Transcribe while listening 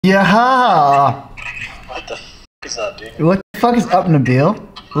Yeah. What the f is up, dude? What the fuck is up, Nabil?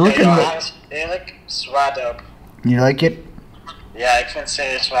 Look Hey, at the... Eerlijk, zwaar dope. You like it? Ja, ik vind het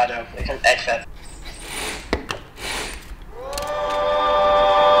serieus zwaar dope. Ik vind het echt vet.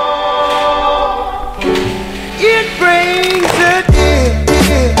 It brings a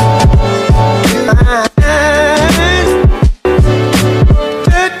tear to my eyes.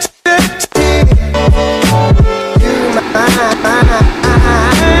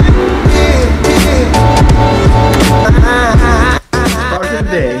 Start of the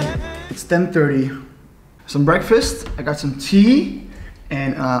day. It's 10:30. Some breakfast. I got some tea,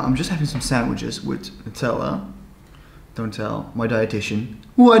 and I'm just having some sandwiches with Nutella. Don't tell my dietitian,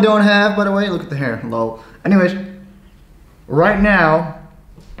 who I don't have, by the way. Look at the hair, lol. Anyways, right now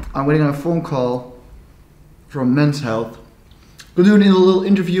I'm waiting on a phone call from Men's Health. We're doing a little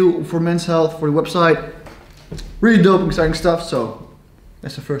interview for Men's Health for the website. Really dope, exciting stuff. So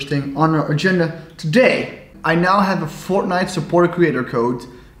that's the first thing on our agenda today. I now have a Fortnite supporter creator code.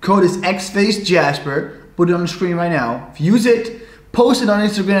 Code is XFaceJasper. Put it on the screen right now. If you use it, post it on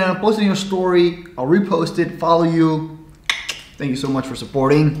Instagram, post it in your story. I'll repost it, follow you. Thank you so much for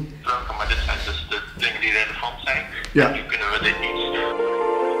supporting. Maar dit zijn dus de dingen die relevant zijn. Ja. Nu kunnen we dit niet.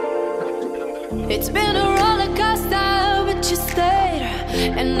 It's been a roller coaster, but you stayed.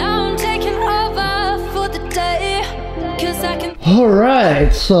 And now I'm taking over for the day. Cause I can.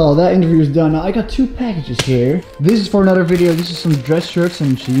 Alright, so that interview is done. Now I got two packages here. This is for another video. This is some dress shirts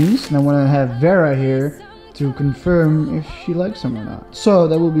and jeans. And I want to have Vera here to confirm if she likes them or not. So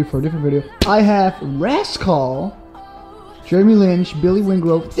that will be for a different video. I have Rascal, Jeremy Lynch, Billy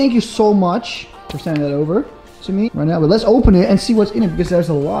Wingrove. Thank you so much for sending that over to me right now. But let's open it and see what's in it, because there's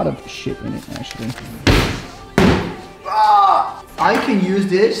a lot of shit in it actually. I can use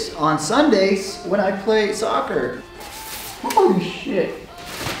this on Sundays when I play soccer. Holy shit.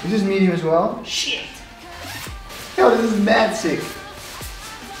 Is this medium as well? Shit. Yo, this is mad sick.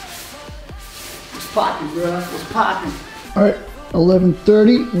 What's poppin', bro? What's poppin'? Alright,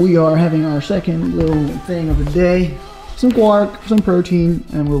 11:30. We are having our second little thing of the day. Some quark, some protein,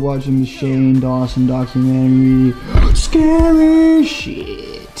 and we're watching the Shane Dawson documentary. Scary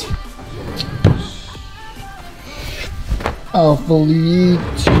shit.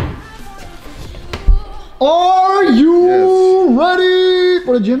 Athlete. Are you ready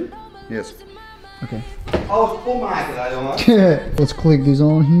for the gym? Yes. Okay. Oh, volmaken daar, jongen. Let's click this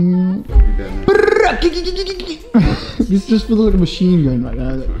on here. This just feels like a machine gun right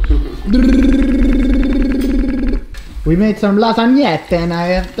now. We made some lasagnette and I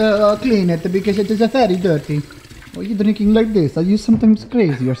have to clean it because it is very dirty. Why are you drinking like this? Are you sometimes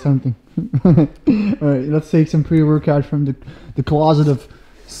crazy or something? Alright, let's take some pre-workout from the closet of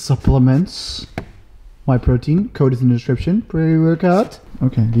supplements. My protein, code is in the description. Pre-workout.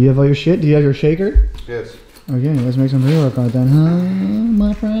 Okay, do you have all your shit? Do you have your shaker? Yes. Okay, let's make some pre-workout then, huh,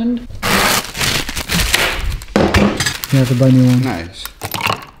 my friend? You have to buy new one. Nice.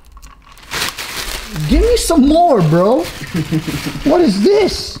 Give me some more, bro. What is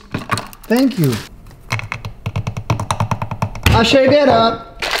this? Thank you. I'll shake that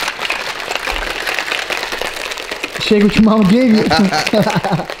up. Shake what your mama gave you.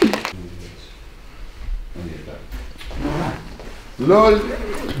 LOL.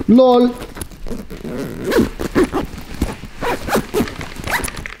 LOL.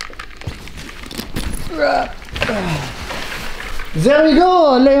 There we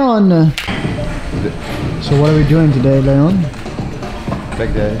go, Leon. So what are we doing today, Leon?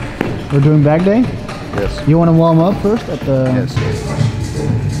 Back day. We're doing back day? Yes. You want to warm up first at the... Yes.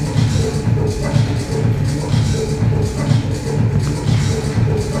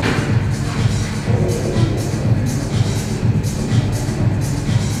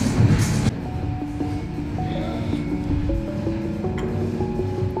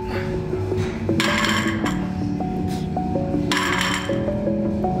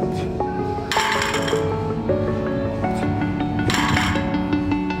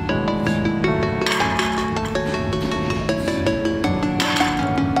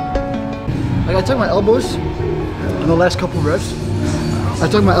 Like I took my elbows in the last couple of reps. I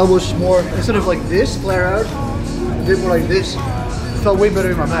took my elbows more, instead of like this, flare out, I did more like this. It felt way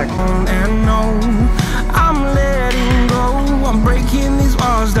better in my back. And no, I'm letting go. I'm breaking these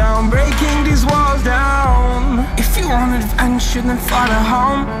walls down, breaking these walls down. If you want adventure, then follow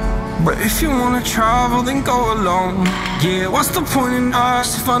home. But if you wanna travel, then go alone. Yeah, what's the point in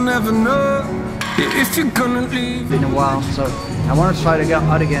us if I never know? Yeah, if you're gonna leave. Been a while, so I want to try it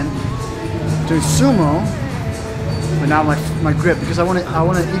out again. Do sumo, but now my grip, because I want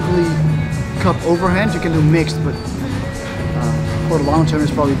to equally cup overhand. You can do mixed, but for the long term,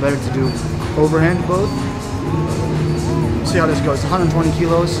 it's probably better to do overhand both. See how this goes. 120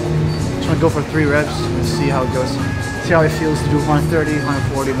 kilos. Just want to go for 3 reps and see how it goes. See how it feels to do 130,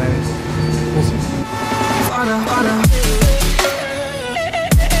 140 maybe. We'll see.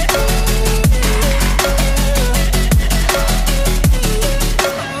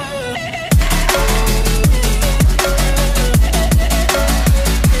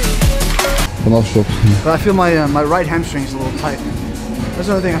 But I feel my my right hamstring is a little tight. That's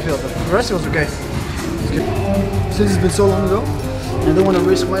the only thing I feel. The rest was okay. It's good. Since it's been so long ago, I don't want to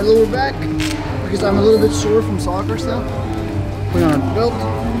risk my lower back because I'm a little bit sore from soccer still. Putting on a belt,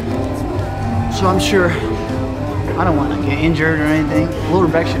 so I'm sure I don't want to get injured or anything. Lower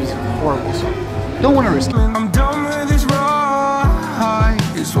back shit is horrible, so don't want to risk it. I'm done with this ride,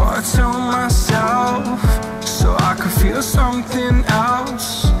 is what I tell myself, so I could feel something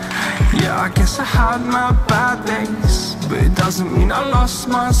else. Yeah, I guess I had my bad days, but it doesn't mean I lost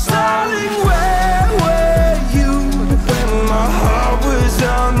my darling. Where were you when my heart was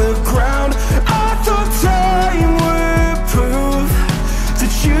on the ground? I thought time would prove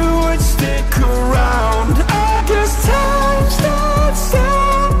that you would stick around. I guess time stands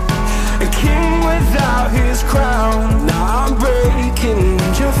still, a king without his crown. Now I'm breaking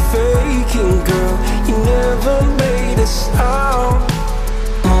and you're faking, girl. You never made a sound.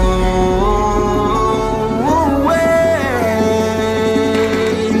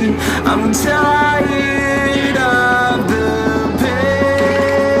 I'm tired of the pain.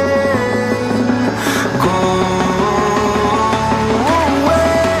 Go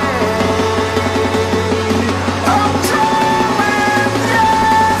away. I'm done with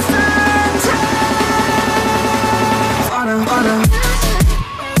yesterday.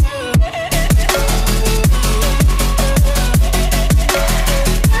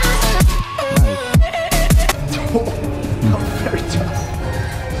 Very tough.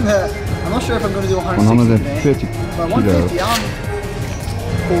 I'm not sure if I'm going to do 160 today, but 150, I'm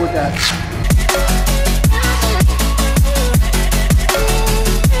cool with that.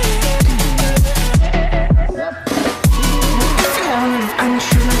 If you want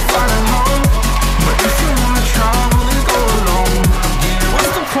adventure, then find a home. But if you wanna travel, then go alone. Yeah,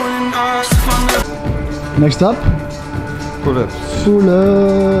 what's the point in us if I'm Next up, Pull-ups.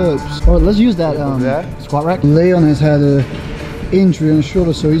 pull-ups. Alright, let's use that squat rack. Leon has had an injury on his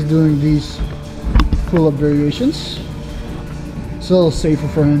shoulder, so he's doing these pull-up variations. It's a little safer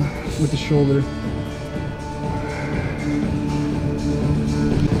for him with the shoulder.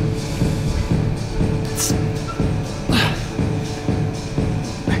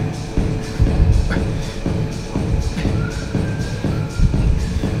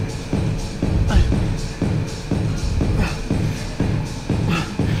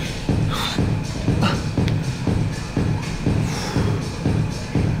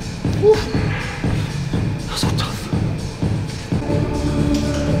 So tough.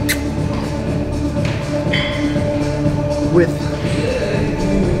 With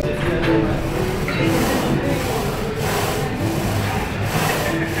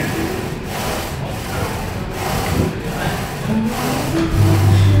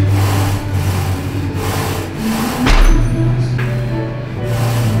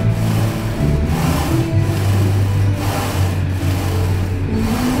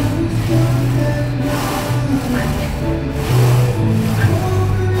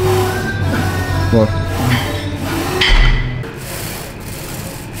What?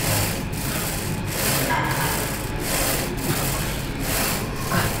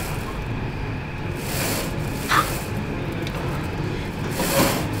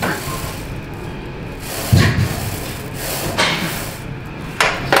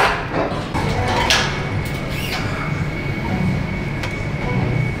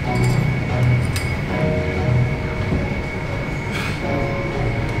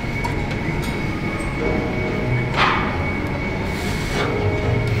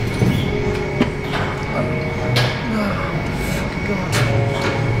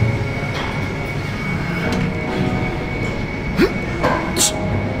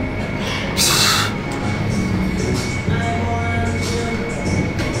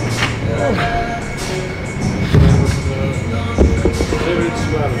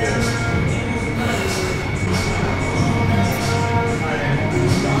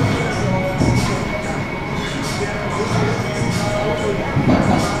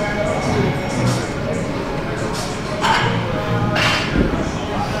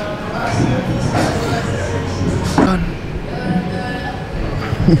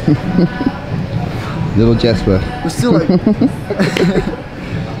 Little Jasper. But still, like,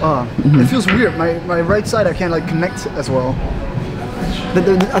 it feels weird. My right side I can't like connect as well.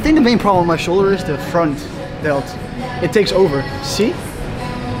 I think the main problem with my shoulder is the front delt. It takes over. See?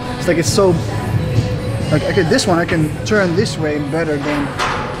 It's like it's so. Like okay, this one I can turn this way better than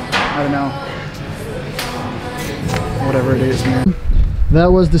I don't know. Whatever it is, man.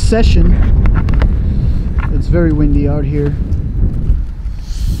 That was the session. It's very windy out here.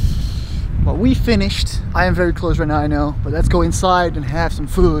 But we finished. I am very close right now, I know. But let's go inside and have some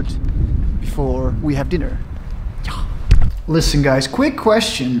food before we have dinner. Yeah. Listen guys, quick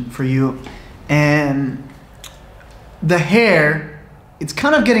question for you. And the hair, it's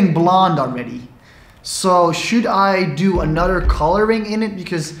kind of getting blonde already. So should I do another coloring in it?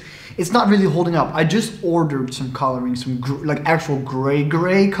 Because it's not really holding up. I just ordered some coloring, some like actual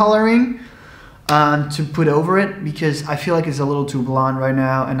gray coloring to put over it because I feel like it's a little too blonde right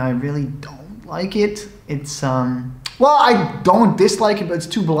now and I really don't like it. It's well, I don't dislike it, but it's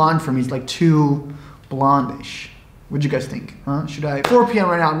too blonde for me. It's like too blondish. What'd you guys think? Huh? Should I? 4 p.m.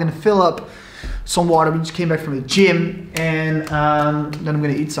 right now. I'm gonna fill up some water. We just came back from the gym and then I'm gonna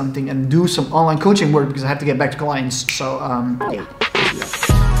eat something and do some online coaching work because I have to get back to clients. So yeah.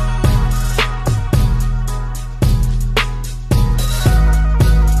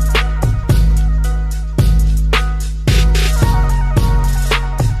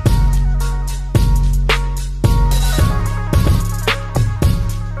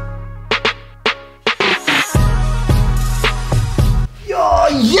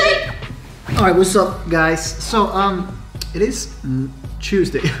 Alright, what's up guys? So it is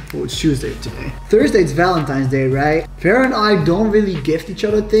Tuesday. Well, it's Tuesday today. Thursday it's Valentine's Day, right? Farah and I don't really gift each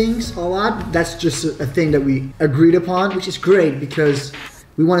other things a lot. That's just a thing that we agreed upon, which is great because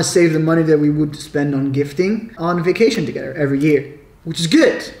we want to save the money that we would spend on gifting on vacation together every year, which is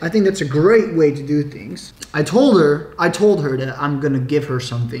good. I think that's a great way to do things. I told her that I'm gonna give her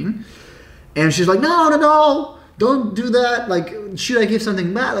something and she's like, no, don't do that. Like, should I give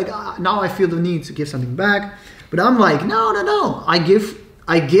something back? Like, now I feel the need to give something back. But I'm like, no. I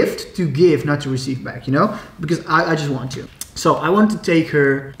gift to give, not to receive back, you know? Because I just want to. So I want to take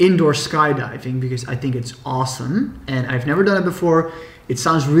her indoor skydiving because I think it's awesome. And I've never done it before. It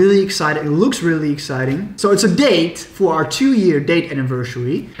sounds really exciting. It looks really exciting. So it's a date for our 2-year date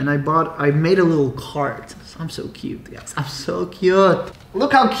anniversary. And I made a little card. I'm so cute, guys. I'm so cute.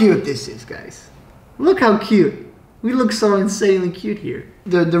 Look how cute this is, guys. Look how cute. We look so insanely cute here.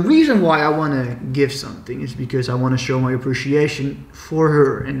 The reason why I want to give something is because I want to show my appreciation for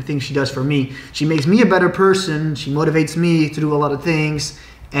her and the things she does for me. She makes me a better person. She motivates me to do a lot of things.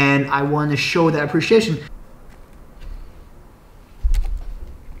 And I want to show that appreciation.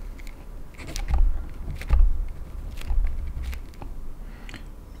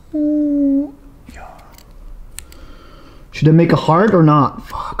 Should I make a heart or not?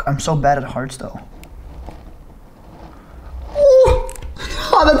 Fuck, I'm so bad at hearts though.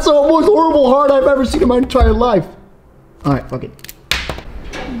 Oh, that's the most horrible heart I've ever seen in my entire life. Alright, fuck it.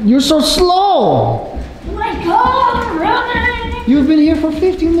 You're so slow! Oh my god, running! You've been here for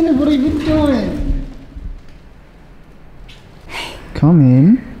 15 minutes, what have you been doing? Come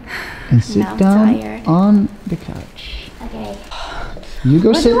in and sit down on the couch. Okay. You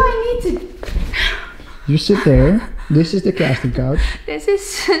go sit. What do I need to... You sit there. This is the casting couch. This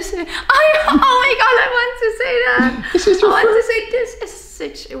is... oh my god, I want to say that. This is your I want to say this is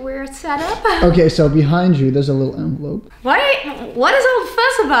such a weird setup. Okay, so behind you there's a little envelope. What is all the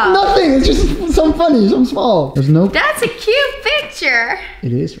fuss about? Nothing, it's just some funny, some small. There's no... That's a cute picture.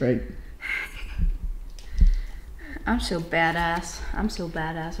 It is, right? I'm so badass. I'm so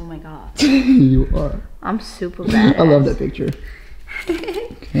badass, oh my god. You are. I'm super badass. I love that picture.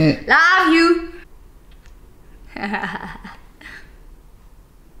 Okay. Love you.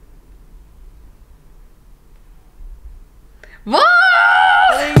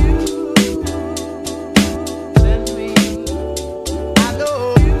 What?